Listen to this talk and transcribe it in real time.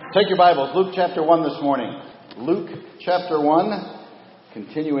Take your Bibles, Luke chapter 1 this morning. Luke chapter 1,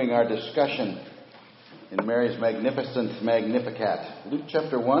 continuing our discussion in Mary's magnificent Magnificat. Luke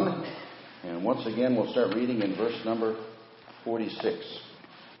chapter 1, and once again we'll start reading in verse number 46.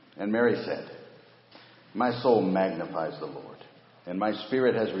 And Mary said, "My soul magnifies the Lord, and my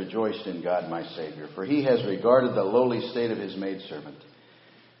spirit has rejoiced in God my Savior, for he has regarded the lowly state of his maidservant.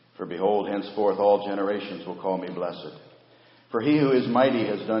 For behold, henceforth all generations will call me blessed. For he who is mighty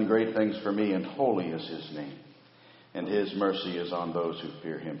has done great things for me, and holy is his name. And his mercy is on those who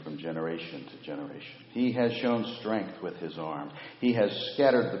fear him from generation to generation. He has shown strength with his arm. He has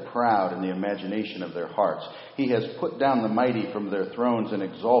scattered the proud in the imagination of their hearts. He has put down the mighty from their thrones and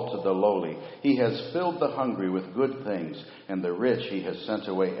exalted the lowly. He has filled the hungry with good things, and the rich he has sent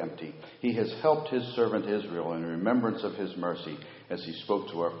away empty. He has helped his servant Israel in remembrance of his mercy, as he spoke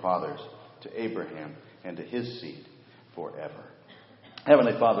to our fathers, to Abraham, and to his seed forever."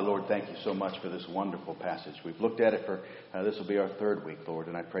 Heavenly Father, Lord, thank you so much for this wonderful passage. We've looked at it for, this will be our third week, Lord,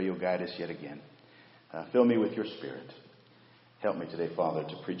 and I pray you'll guide us yet again. Fill me with your Spirit. Help me today, Father,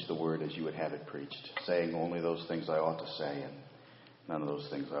 to preach the word as you would have it preached, saying only those things I ought to say and none of those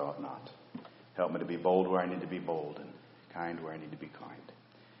things I ought not. Help me to be bold where I need to be bold and kind where I need to be kind.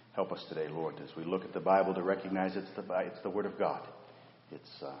 Help us today, Lord, as we look at the Bible to recognize it's the Word of God.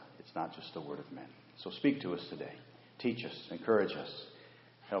 It's not just the word of men. So speak to us today. Teach us, encourage us.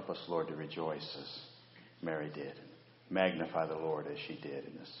 Help us, Lord, to rejoice as Mary did. Magnify the Lord as she did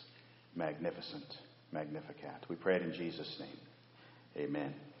in this magnificent Magnificat. We pray it in Jesus' name.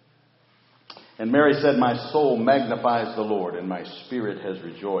 Amen. And Mary said, "My soul magnifies the Lord, and my spirit has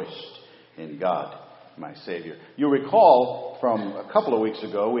rejoiced in God, my Savior." You'll recall from a couple of weeks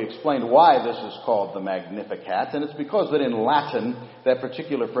ago, we explained why this is called the Magnificat. And it's because that in Latin, that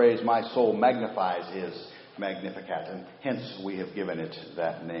particular phrase, "my soul magnifies," is Magnificat, and hence we have given it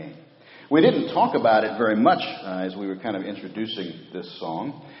that name. We didn't talk about it very much as we were kind of introducing this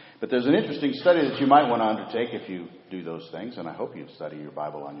song, but there's an interesting study that you might want to undertake if you do those things, and I hope you study your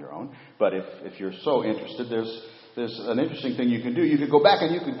Bible on your own. But if you're so interested, there's an interesting thing you can do. You could go back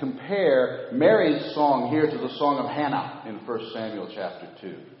and you can compare Mary's song here to the song of Hannah in 1 Samuel chapter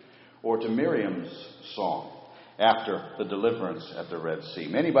 2, or to Miriam's song after the deliverance at the Red Sea.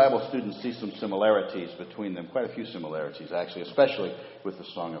 Many Bible students see some similarities between them, quite a few similarities actually, especially with the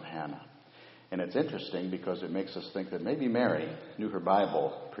song of Hannah. And it's interesting because it makes us think that maybe Mary knew her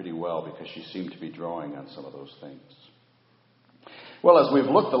Bible pretty well because she seemed to be drawing on some of those things. Well, as we've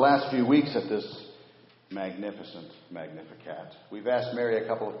looked the last few weeks at this magnificent Magnificat, we've asked Mary a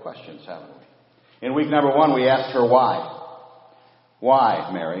couple of questions, haven't we? In week number 1, we asked her why. Why,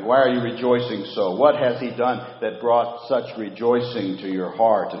 Mary? Why are you rejoicing so? What has he done that brought such rejoicing to your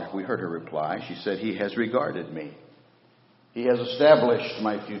heart? And we heard her reply. She said, "He has regarded me. He has established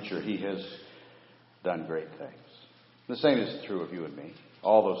my future. He has done great things." The same is true of you and me.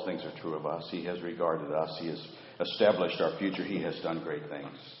 All those things are true of us. He has regarded us. He has established our future. He has done great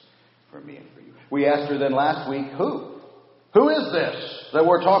things for me and for you. We asked her then last week, who? Who is this that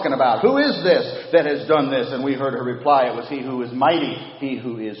we're talking about? Who is this that has done this? And we heard her reply, it was he who is mighty, he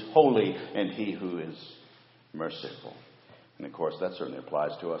who is holy, and he who is merciful. And of course, that certainly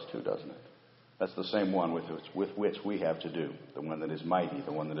applies to us too, doesn't it? That's the same one with which we have to do. The one that is mighty,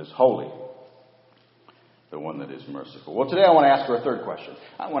 the one that is holy, the one that is merciful. Well, today I want to ask her a third question.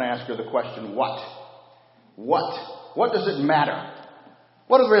 I want to ask her the question, what? What does it matter?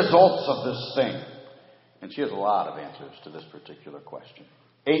 What are the results of this thing? And she has a lot of answers to this particular question.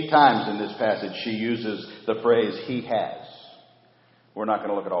 8 times in this passage she uses the phrase, he has. We're not going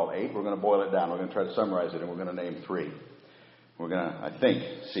to look at all 8. We're going to boil it down. We're going to try to summarize it, and we're going to name 3. We're going to, I think,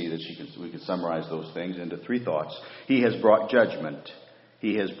 see that we can summarize those things into 3 thoughts. He has brought judgment.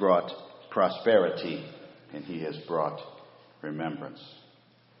 He has brought prosperity. And he has brought remembrance.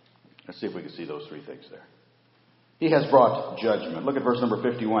 Let's see if we can see those 3 things there. He has brought judgment. Look at verse number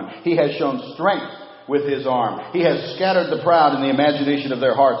 51. He has shown strength with his arm. He has scattered the proud in the imagination of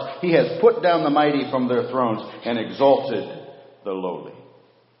their hearts. He has put down the mighty from their thrones and exalted the lowly.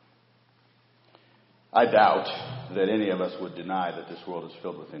 I doubt that any of us would deny that this world is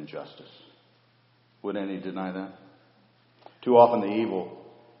filled with injustice. Would any deny that? Too often the evil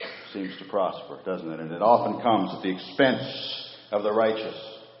seems to prosper, doesn't it? And it often comes at the expense of the righteous.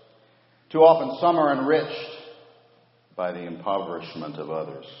 Too often some are enriched by the impoverishment of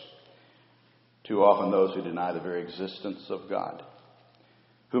others. Too often those who deny the very existence of God,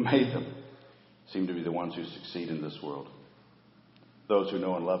 who made them, seem to be the ones who succeed in this world. Those who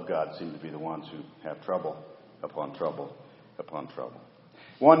know and love God seem to be the ones who have trouble upon trouble upon trouble.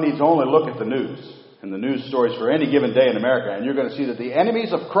 One needs only look at the news and the news stories for any given day in America, and you're going to see that the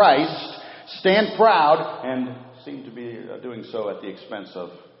enemies of Christ stand proud and seem to be doing so at the expense of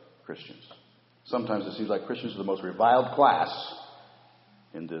Christians. Sometimes it seems like Christians are the most reviled class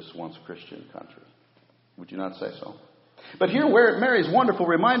in this once Christian country. Would you not say so? But here, where Mary's wonderful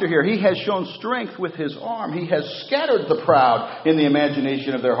reminder here, he has shown strength with his arm. He has scattered the proud in the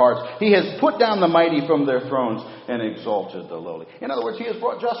imagination of their hearts. He has put down the mighty from their thrones and exalted the lowly. In other words, he has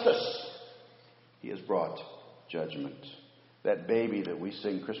brought justice. He has brought judgment. That baby that we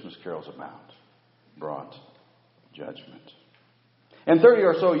sing Christmas carols about brought judgment. And 30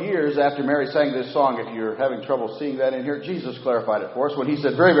 or so years after Mary sang this song, if you're having trouble seeing that in here, Jesus clarified it for us when he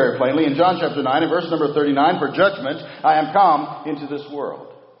said very, very plainly in John chapter 9 and verse number 39, "For judgment I am come into this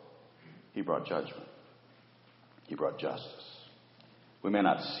world." He brought judgment. He brought justice. We may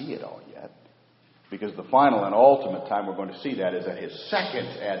not see it all yet, because the final and ultimate time we're going to see that is at his second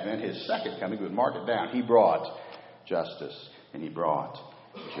advent, his second coming. We would mark it down. He brought justice and he brought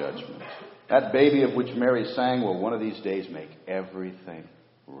judgment. That baby of which Mary sang will one of these days make everything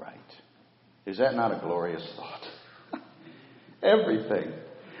right. Is that not a glorious thought? Everything.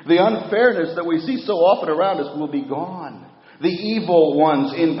 The unfairness that we see so often around us will be gone. The evil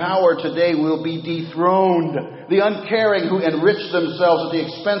ones in power today will be dethroned. The uncaring who enrich themselves at the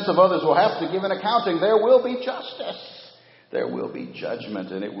expense of others will have to give an accounting. There will be justice. There will be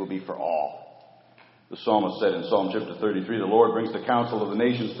judgment, and it will be for all. The psalmist said in Psalm chapter 33, "The Lord brings the counsel of the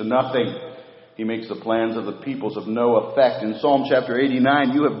nations to nothing. He makes the plans of the peoples of no effect." In Psalm chapter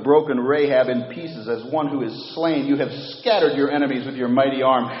 89, "You have broken Rahab in pieces as one who is slain. You have scattered your enemies with your mighty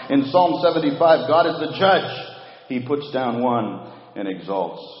arm." In Psalm 75, God is the judge. He puts down one and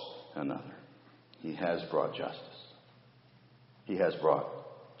exalts another. He has brought justice. He has brought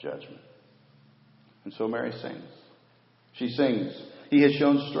judgment. And so Mary sings. She sings, "He has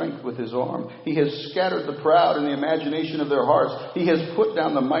shown strength with his arm. He has scattered the proud in the imagination of their hearts. He has put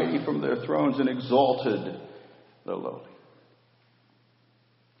down the mighty from their thrones and exalted the lowly."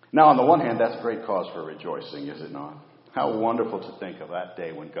 Now, on the one hand, that's great cause for rejoicing, is it not? How wonderful to think of that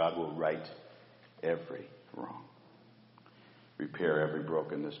day when God will right every wrong, repair every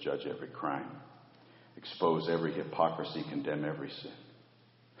brokenness, judge every crime, expose every hypocrisy, condemn every sin.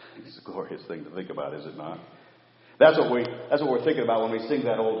 It's a glorious thing to think about, is it not? That's what we're thinking about when we sing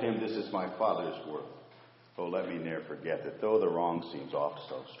that old hymn, "This is my Father's work. Oh, let me ne'er forget that though the wrong seems oft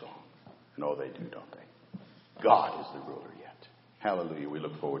so strong." No, they do, don't they? God is the ruler yet. Hallelujah. We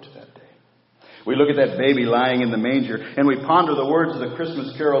look forward to that day. We look at that baby lying in the manger, and we ponder the words of the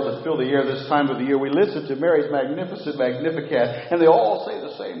Christmas carols that fill the air this time of the year. We listen to Mary's magnificent Magnificat, and they all say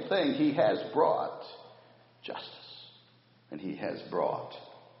the same thing. He has brought justice, and he has brought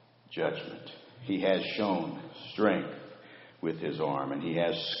judgment. He has shown strength with his arm, and he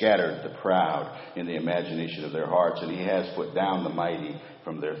has scattered the proud in the imagination of their hearts, and he has put down the mighty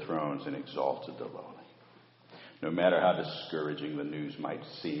from their thrones and exalted the lowly. No matter how discouraging the news might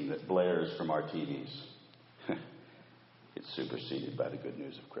seem that blares from our TVs, it's superseded by the good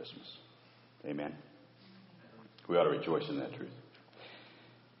news of Christmas. Amen. We ought to rejoice in that truth.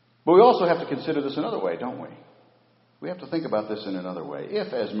 But we also have to consider this another way, don't we? We have to think about this in another way.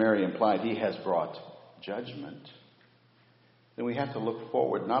 If, as Mary implied, he has brought judgment, then we have to look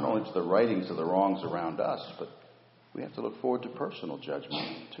forward not only to the rightings of the wrongs around us, but we have to look forward to personal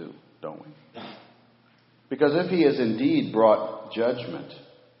judgment too, don't we? Because if he has indeed brought judgment,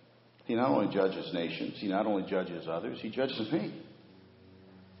 he not only judges nations, he not only judges others, he judges me.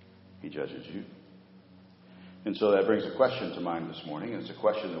 He judges you. And so that brings a question to mind this morning, and it's a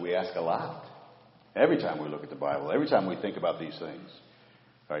question that we ask a lot. Every time we look at the Bible, every time we think about these things.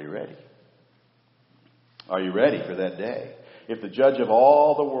 Are you ready? Are you ready for that day? If the judge of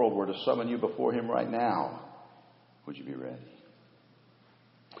all the world were to summon you before him right now, would you be ready?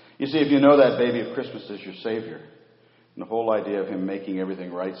 You see, if you know that baby of Christmas is your Savior, and the whole idea of him making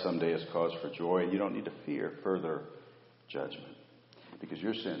everything right someday is cause for joy, you don't need to fear further judgment, because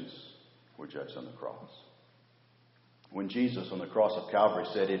your sins were judged on the cross. When Jesus on the cross of Calvary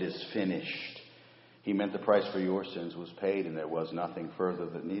said, "It is finished," he meant the price for your sins was paid, and there was nothing further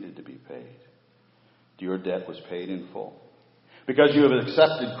that needed to be paid. Your debt was paid in full. Because you have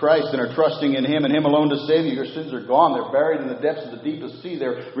accepted Christ and are trusting in him and him alone to save you, your sins are gone. They're buried in the depths of the deepest sea.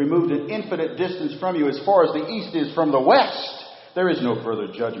 They're removed an infinite distance from you, as far as the east is from the west. There is no further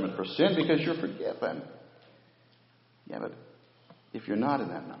judgment for sin because you're forgiven. Yeah, but if you're not in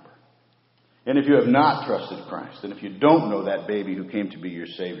that number, and if you have not trusted Christ, and if you don't know that baby who came to be your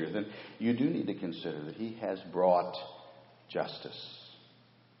Savior, then you do need to consider that he has brought justice.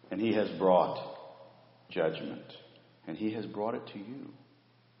 And he has brought judgment. And he has brought it to you.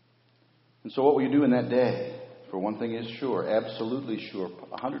 And so what will you do in that day? For one thing is sure, absolutely sure,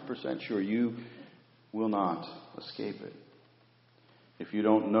 100% sure, you will not escape it. If you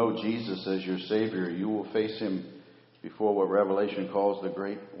don't know Jesus as your Savior, you will face him before what Revelation calls the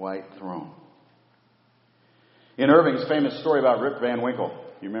great white throne. In Irving's famous story about Rip Van Winkle,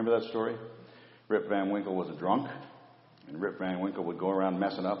 you remember that story? Rip Van Winkle was a drunk, and Rip Van Winkle would go around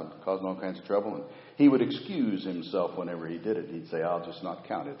messing up and causing all kinds of trouble, and he would excuse himself whenever he did it. He'd say, I'll just not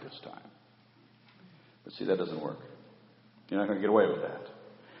count it this time. But see, that doesn't work. You're not going to get away with that.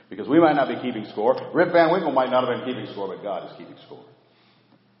 Because we might not be keeping score. Rip Van Winkle might not have been keeping score, but God is keeping score.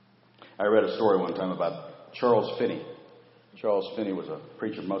 I read a story one time about Charles Finney. Charles Finney was a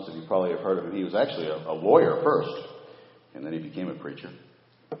preacher. Most of you probably have heard of him. He was actually a lawyer first, and then he became a preacher.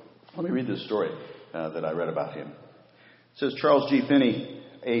 Let me read this story that I read about him. It says, Charles G. Finney,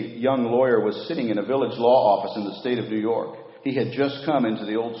 a young lawyer, was sitting in a village law office in the state of New York. He had just come into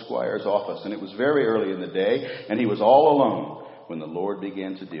the old squire's office, and it was very early in the day, and he was all alone when the Lord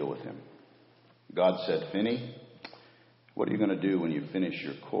began to deal with him. God said, Finney, what are you going to do when you finish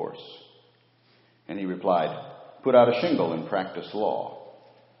your course? And he replied, put out a shingle and practice law.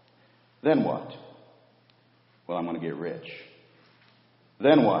 Then what? Well, I'm going to get rich.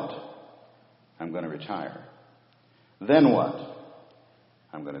 Then what? I'm going to retire. Then what?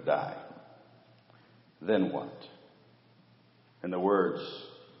 I'm going to die. Then what? And the words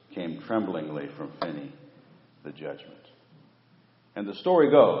came tremblingly from Finney, the judgment. And the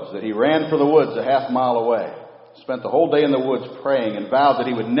story goes that he ran for the woods a half mile away, spent the whole day in the woods praying, and vowed that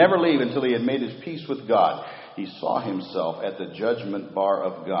he would never leave until he had made his peace with God. He saw himself at the judgment bar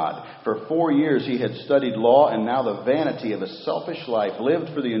of God. For 4 years he had studied law, and now the vanity of a selfish life,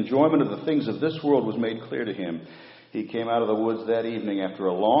 lived for the enjoyment of the things of this world, was made clear to him. He came out of the woods that evening after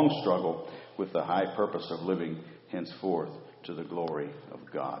a long struggle with the high purpose of living henceforth to the glory of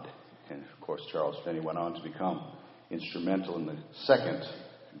God. And of course, Charles Finney went on to become instrumental in the second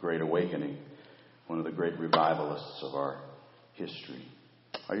Great Awakening, one of the great revivalists of our history.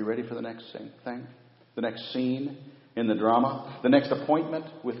 Are you ready for the next thing? The next scene in the drama? The next appointment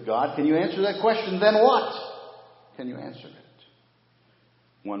with God? Can you answer that question? Then what? Can you answer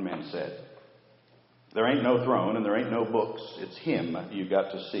it? One man said, there ain't no throne and there ain't no books. It's him you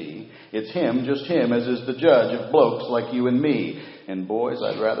got to see. It's him, just him, as is the judge of blokes like you and me. And boys,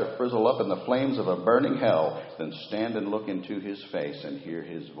 I'd rather frizzle up in the flames of a burning hell than stand and look into his face and hear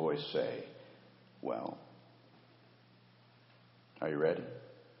his voice say, well, are you ready?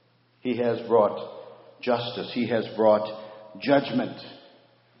 He has brought justice. He has brought judgment.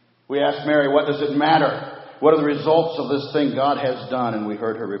 We asked Mary, what does it matter? What are the results of this thing God has done? And we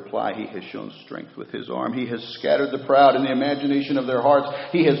heard her reply, he has shown strength with his arm. He has scattered the proud in the imagination of their hearts.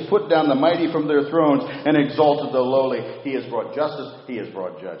 He has put down the mighty from their thrones and exalted the lowly. He has brought justice. He has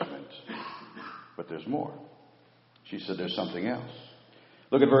brought judgment. But there's more. She said there's something else.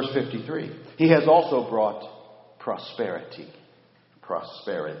 Look at verse 53. He has also brought prosperity.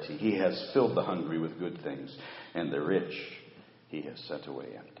 Prosperity. He has filled the hungry with good things, and the rich he has set away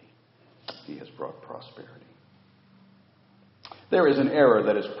empty. He has brought prosperity. There is an error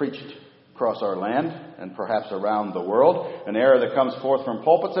that is preached across our land and perhaps around the world, an error that comes forth from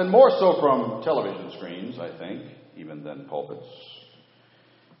pulpits and more so from television screens, I think, even than pulpits.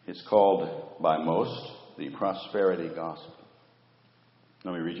 It's called by most the prosperity gospel.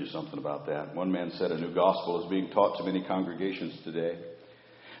 Let me read you something about that. One man said a new gospel is being taught to many congregations today.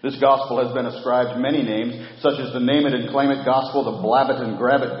 This gospel has been ascribed many names, such as the name it and claim it gospel, the blab it and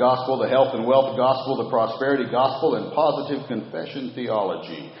grab it gospel, the health and wealth gospel, the prosperity gospel, and positive confession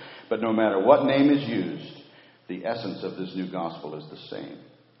theology. But no matter what name is used, the essence of this new gospel is the same.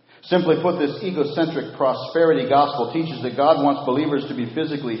 Simply put, this egocentric prosperity gospel teaches that God wants believers to be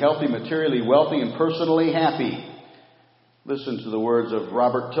physically healthy, materially wealthy, and personally happy. Listen to the words of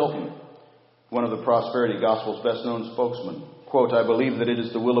Robert Tilton, one of the prosperity gospel's best-known spokesmen. Quote, I believe that it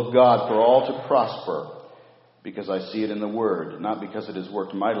is the will of God for all to prosper because I see it in the Word, not because it has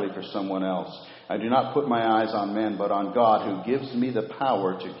worked mightily for someone else. I do not put my eyes on men, but on God who gives me the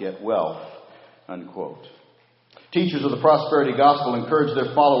power to get wealth. Unquote. Teachers of the prosperity gospel encourage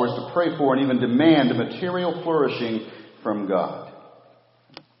their followers to pray for and even demand material flourishing from God.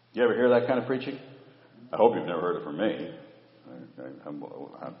 You ever hear that kind of preaching? I hope you've never heard it from me.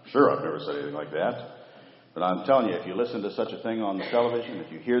 I'm sure I've never said anything like that. But I'm telling you, if you listen to such a thing on the television, if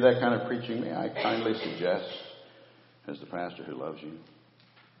you hear that kind of preaching, may I kindly suggest, as the pastor who loves you,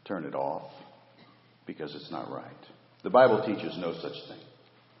 turn it off, because it's not right. The Bible teaches no such thing.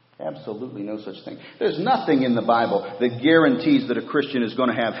 Absolutely no such thing. There's nothing in the Bible that guarantees that a Christian is going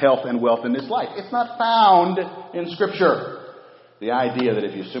to have health and wealth in this life. It's not found in Scripture. The idea that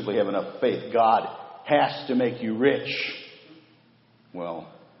if you simply have enough faith, God has to make you rich.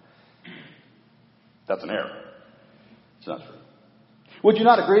 Well, that's an error. It's not true. Would you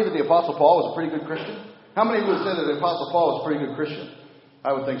not agree that the Apostle Paul was a pretty good Christian? How many of you would say that the Apostle Paul was a pretty good Christian?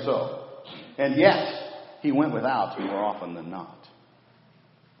 I would think so. And yet, he went without more often than not.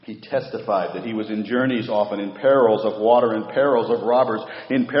 He testified that he was in journeys often, in perils of water, in perils of robbers,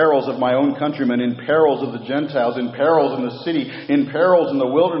 in perils of my own countrymen, in perils of the Gentiles, in perils in the city, in perils in the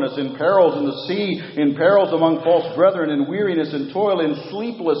wilderness, in perils in the sea, in perils among false brethren, in weariness and toil, in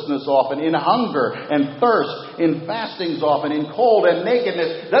sleeplessness often, in hunger and thirst, in fastings often, in cold and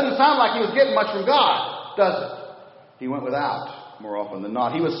nakedness. Doesn't sound like he was getting much from God, does it? He went without more often than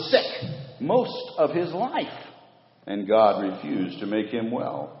not. He was sick most of his life, and God refused to make him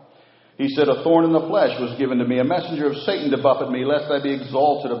well. He said, a thorn in the flesh was given to me, a messenger of Satan to buffet me, lest I be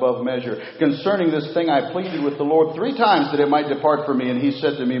exalted above measure. Concerning this thing I pleaded with the Lord 3 times that it might depart from me. And he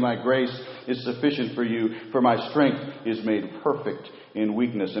said to me, my grace is sufficient for you, for my strength is made perfect in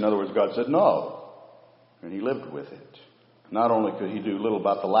weakness. In other words, God said no. And he lived with it. Not only could he do little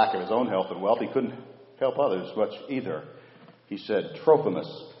about the lack of his own health and wealth, he couldn't help others much either. He said, Trophimus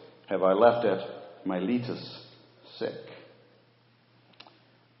have I left at Miletus sick.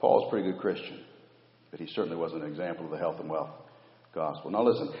 Paul's a pretty good Christian, but he certainly wasn't an example of the health and wealth gospel. Now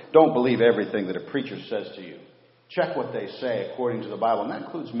listen, don't believe everything that a preacher says to you. Check what they say according to the Bible, and that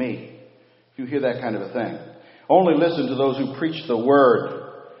includes me. If you hear that kind of a thing, only listen to those who preach the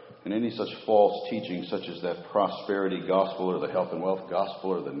word. And any such false teaching, such as that prosperity gospel or the health and wealth gospel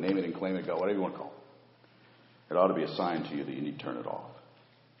or the name it and claim it God, whatever you want to call it, it ought to be a sign to you that you need to turn it off.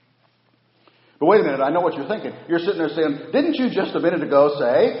 But wait a minute, I know what you're thinking. You're sitting there saying, didn't you just a minute ago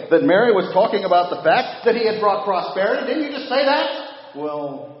say that Mary was talking about the fact that he had brought prosperity? Didn't you just say that?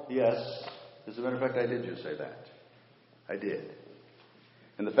 Well, yes. As a matter of fact, I did just say that. I did.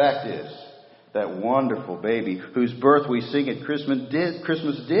 And the fact is, that wonderful baby whose birth we sing at Christmas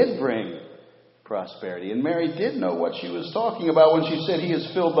did bring prosperity. And Mary did know what she was talking about when she said, he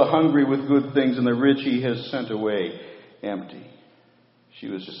has filled the hungry with good things and the rich he has sent away empty. She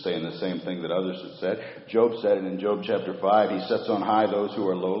was just saying the same thing that others had said. Job said it in Job chapter 5. He sets on high those who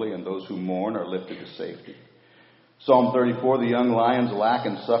are lowly, and those who mourn are lifted to safety. Psalm 34, the young lions lack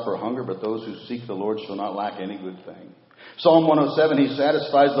and suffer hunger, but those who seek the Lord shall not lack any good thing. Psalm 107, he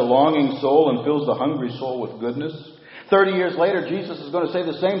satisfies the longing soul and fills the hungry soul with goodness. 30 years later, Jesus is going to say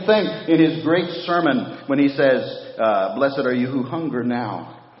the same thing in his great sermon when he says, blessed are you who hunger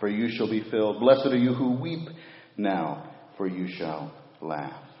now, for you shall be filled. Blessed are you who weep now, for you shall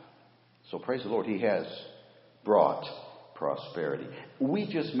laugh. So praise the Lord, he has brought prosperity.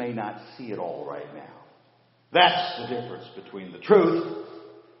 We just may not see it all right now. That's the difference between the truth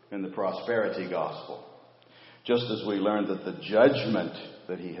and the prosperity gospel. Just as we learned that the judgment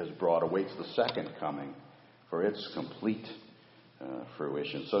that he has brought awaits the second coming for its complete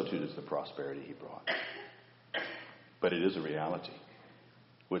fruition, so too does the prosperity he brought. But it is a reality,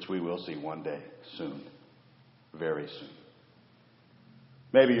 which we will see one day, soon, very soon.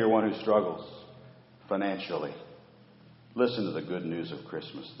 Maybe you're one who struggles financially. Listen to the good news of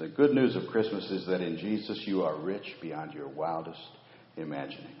Christmas. The good news of Christmas is that in Jesus you are rich beyond your wildest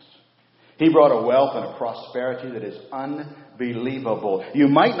imaginings. He brought a wealth and a prosperity that is unbelievable. You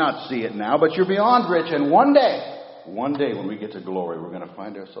might not see it now, but you're beyond rich. And one day when we get to glory, we're going to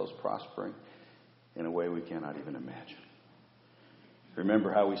find ourselves prospering in a way we cannot even imagine.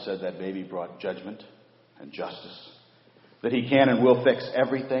 Remember how we said that baby brought judgment and justice? That he can and will fix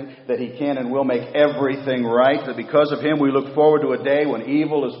everything. That he can and will make everything right. That because of him we look forward to a day when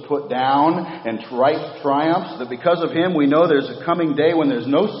evil is put down and right triumphs. That because of him we know there's a coming day when there's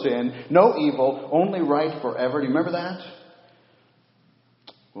no sin, no evil, only right forever. Do you remember that?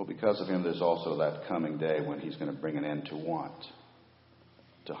 Well, because of him there's also that coming day when he's going to bring an end to want,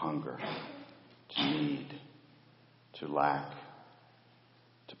 to hunger, to need, to lack,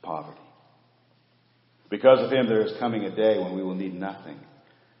 to poverty. Because of him, there is coming a day when we will need nothing,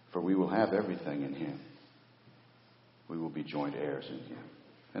 for we will have everything in him. We will be joint heirs in him.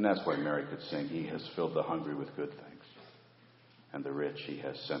 And that's why Mary could sing, he has filled the hungry with good things, and the rich he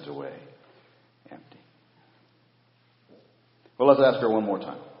has sent away empty. Well, let's ask her one more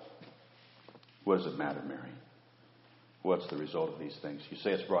time. What does it matter, Mary? What's the result of these things? You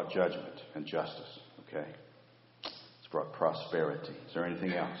say it's brought judgment and justice, okay? It's brought prosperity. Is there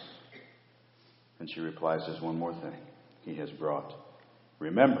anything else? And she replies, there's one more thing. He has brought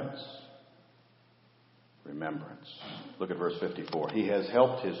remembrance. Remembrance. Look at verse 54. He has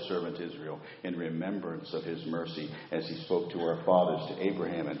helped his servant Israel in remembrance of his mercy as he spoke to our fathers, to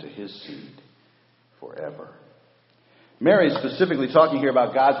Abraham and to his seed forever. Mary is specifically talking here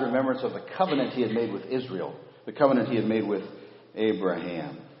about God's remembrance of the covenant he had made with Israel, the covenant he had made with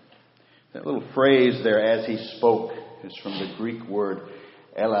Abraham. That little phrase there, as he spoke, is from the Greek word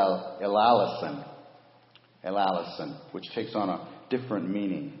elalison, which takes on a different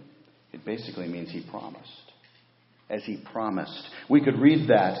meaning. It basically means he promised. As he promised. We could read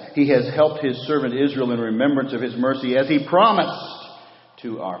that. He has helped his servant Israel in remembrance of his mercy as he promised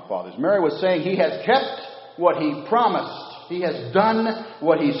to our fathers. Mary was saying he has kept what he promised. He has done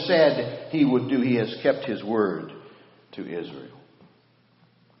what he said he would do. He has kept his word to Israel.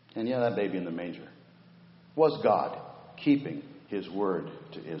 And yeah, that baby in the manger was God keeping his word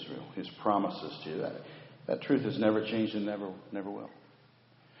to Israel, his promises to you. That truth has never changed and never will.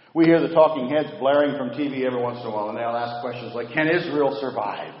 We hear the talking heads blaring from TV every once in a while, and they'll ask questions like, can Israel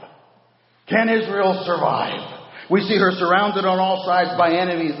survive? Can Israel survive? We see her surrounded on all sides by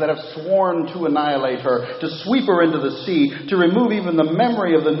enemies that have sworn to annihilate her, to sweep her into the sea, to remove even the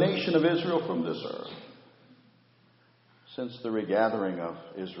memory of the nation of Israel from this earth. Since the regathering of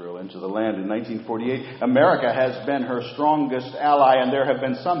Israel into the land in 1948, America has been her strongest ally, and there have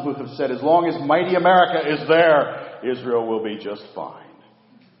been some who have said, as long as mighty America is there, Israel will be just fine.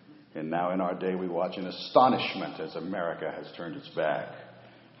 And now in our day we watch in astonishment as America has turned its back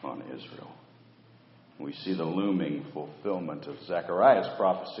on Israel. We see the looming fulfillment of Zechariah's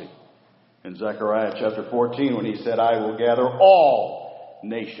prophecy in Zechariah chapter 14 when he said, I will gather all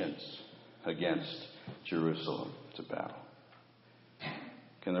nations against Jerusalem to battle.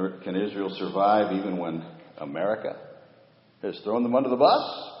 Can Israel survive even when America has thrown them under the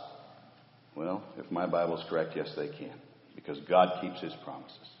bus? Well, if my Bible's correct, yes, they can. Because God keeps his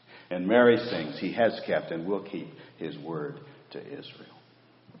promises. And Mary sings, he has kept and will keep his word to Israel.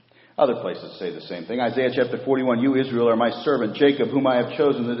 Other places say the same thing. Isaiah chapter 41, you, Israel, are my servant, Jacob, whom I have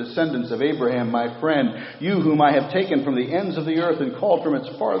chosen, the descendants of Abraham, my friend. You, whom I have taken from the ends of the earth and called from its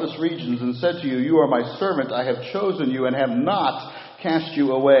farthest regions, and said to you, you are my servant, I have chosen you and have not cast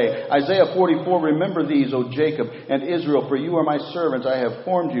you away. Isaiah 44, remember these, O Jacob and Israel, for you are my servants, I have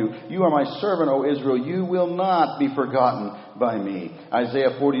formed you. You are my servant, O Israel, you will not be forgotten by me.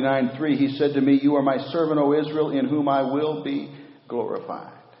 Isaiah 49, 3, he said to me, you are my servant, O Israel, in whom I will be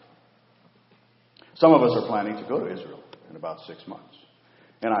glorified. Some of us are planning to go to Israel in about 6 months.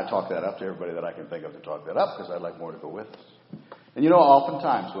 And I talk that up to everybody that I can think of to talk that up because I'd like more to go with us. And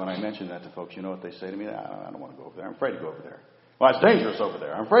oftentimes when I mention that to folks, you know what they say to me? I don't want to go over there. I'm afraid to go over there. Well, it's dangerous over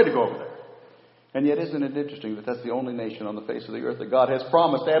there. I'm afraid to go over there. And yet, isn't it interesting that that's the only nation on the face of the earth that God has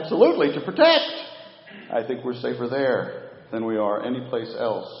promised absolutely to protect? I think we're safer there than we are any place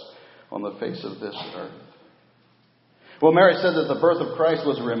else on the face of this earth. Well, Mary said that the birth of Christ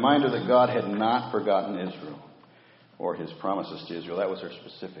was a reminder that God had not forgotten Israel or his promises to Israel. That was her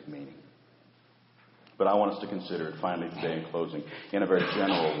specific meaning. But I want us to consider it finally today in closing in a very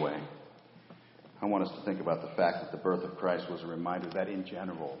general way. I want us to think about the fact that the birth of Christ was a reminder that in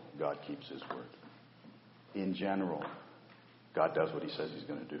general, God keeps his word. In general, God does what he says he's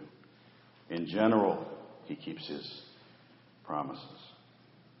going to do. In general, he keeps his promises.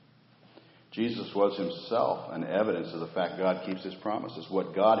 Jesus was himself an evidence of the fact God keeps his promises.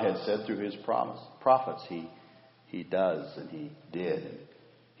 What God had said through his prophets, he does and he did and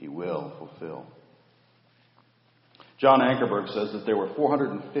he will fulfill. John Ankerberg says that there were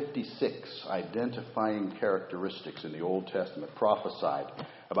 456 identifying characteristics in the Old Testament prophesied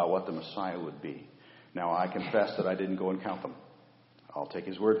about what the Messiah would be. Now, I confess that I didn't go and count them. I'll take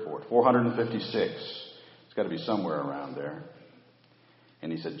his word for it. 456. It's got to be somewhere around there.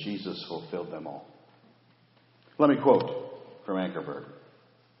 And he said Jesus fulfilled them all. Let me quote from Ankerberg.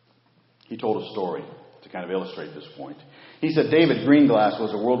 He told a story to kind of illustrate this point. He said David Greenglass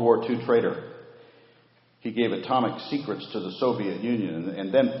was a World War II traitor. He gave atomic secrets to the Soviet Union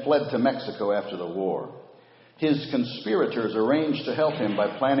and then fled to Mexico after the war. His conspirators arranged to help him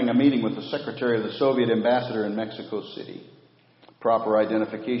by planning a meeting with the secretary of the Soviet ambassador in Mexico City. Proper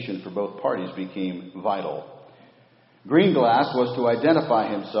identification for both parties became vital. Greenglass was to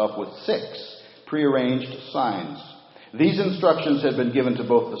identify himself with 6 prearranged signs. These instructions had been given to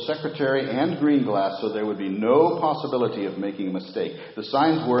both the secretary and Greenglass, so there would be no possibility of making a mistake. The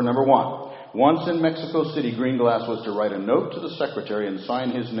signs were, number 1, once in Mexico City, Greenglass was to write a note to the secretary and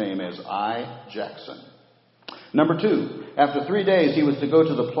sign his name as I. Jackson. Number 2, after 3 days, he was to go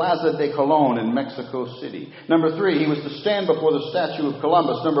to the Plaza de Colón in Mexico City. Number 3, he was to stand before the statue of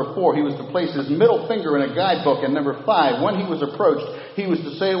Columbus. Number 4, he was to place his middle finger in a guidebook. And number 5, when he was approached, he was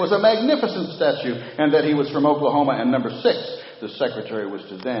to say it was a magnificent statue and that he was from Oklahoma. And number 6, the secretary was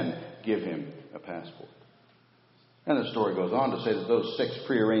to then give him a passport. And the story goes on to say that those 6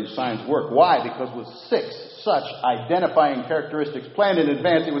 prearranged signs work. Why? Because with 6 such identifying characteristics planned in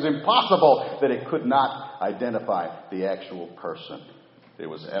advance, it was impossible that it could not identify the actual person. It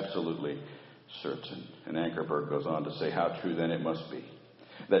was absolutely certain. And Ankerberg goes on to say how true then it must be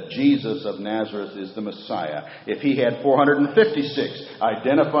that Jesus of Nazareth is the Messiah if he had 456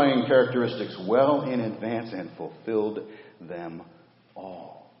 identifying characteristics well in advance and fulfilled them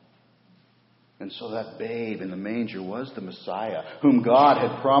all. And so that babe in the manger was the Messiah, whom God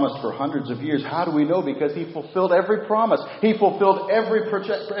had promised for hundreds of years. How do we know? Because he fulfilled every promise. He fulfilled every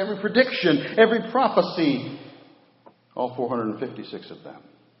prediction, every prophecy. All 456 of them,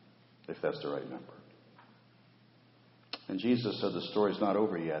 if that's the right number. And Jesus said the story's not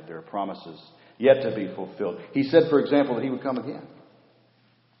over yet. There are promises yet to be fulfilled. He said, for example, that he would come again.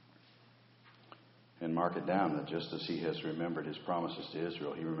 And mark it down that just as he has remembered his promises to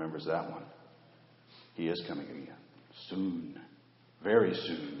Israel, he remembers that one. He is coming again. Soon. Very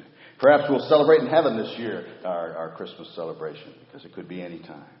soon. Perhaps we'll celebrate in heaven this year, our Christmas celebration, because it could be any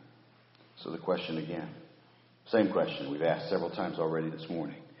time. So the question again, same question we've asked several times already this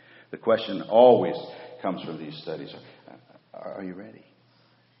morning. The question always comes from these studies. Are you ready?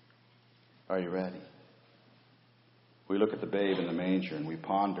 Are you ready? We look at the babe in the manger and we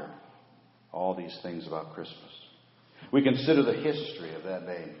ponder all these things about Christmas. We consider the history of that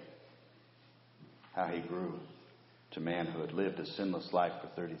babe. How he grew to manhood, lived a sinless life for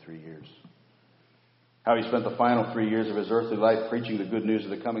 33 years. How he spent the final 3 years of his earthly life preaching the good news of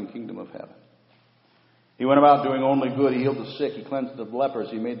the coming kingdom of heaven. He went about doing only good. He healed the sick. He cleansed the lepers.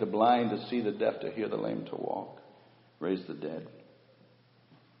 He made the blind to see, the deaf to hear, the lame to walk. Raised the dead.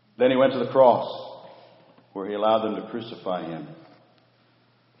 Then he went to the cross where he allowed them to crucify him.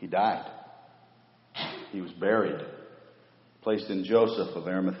 He died. He was buried. Placed in Joseph of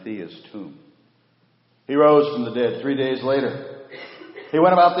Arimathea's tomb. He rose from the dead 3 days later. He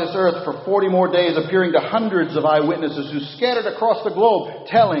went about this earth for 40 more days, appearing to hundreds of eyewitnesses who scattered across the globe,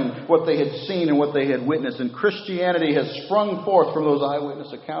 telling what they had seen and what they had witnessed. And Christianity has sprung forth from those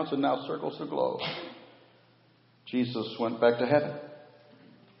eyewitness accounts and now circles the globe. Jesus went back to heaven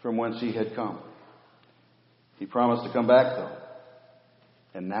from whence he had come. He promised to come back, though.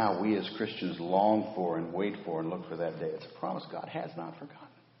 And now we as Christians long for and wait for and look for that day. It's a promise God has not forgotten.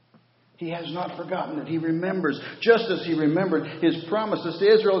 He has not forgotten it. He remembers, just as he remembered his promises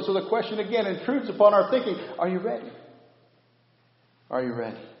to Israel. And so the question again intrudes upon our thinking, are you ready? Are you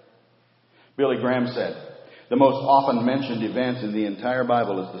ready? Billy Graham said, the most often mentioned event in the entire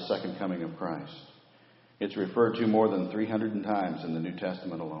Bible is the second coming of Christ. It's referred to more than 300 times in the New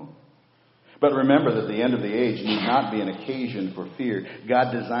Testament alone. But remember that the end of the age need not be an occasion for fear.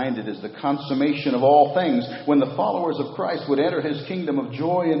 God designed it as the consummation of all things when the followers of Christ would enter his kingdom of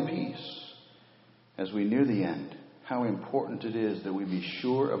joy and peace. As we near the end, how important it is that we be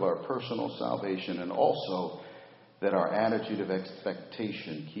sure of our personal salvation and also that our attitude of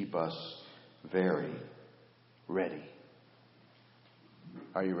expectation keep us very ready.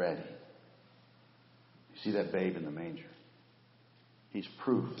 Are you ready? You see that babe in the manger? He's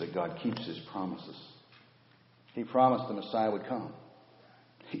proof that God keeps his promises. He promised the Messiah would come.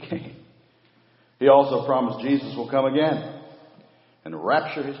 He came. He also promised Jesus will come again and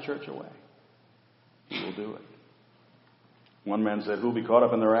rapture his church away. He will do it. One man said, who will be caught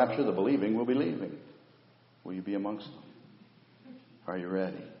up in the rapture? The believing will be leaving. Will you be amongst them? Are you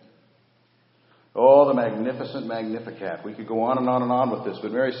ready? Oh, the magnificent Magnificat. We could go on and on and on with this,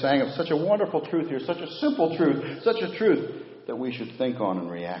 but Mary sang of such a wonderful truth here, such a simple truth, such a truth that we should think on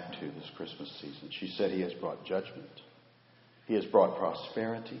and react to this Christmas season. She said he has brought judgment. He has brought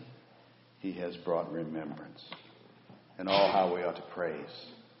prosperity. He has brought remembrance. And all how we ought to praise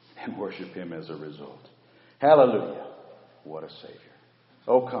and worship him as a result. Hallelujah. What a Savior.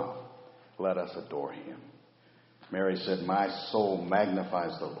 Oh, come. Let us adore him. Mary said, my soul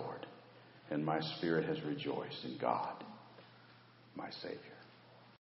magnifies the Lord, and my spirit has rejoiced in God, my Savior.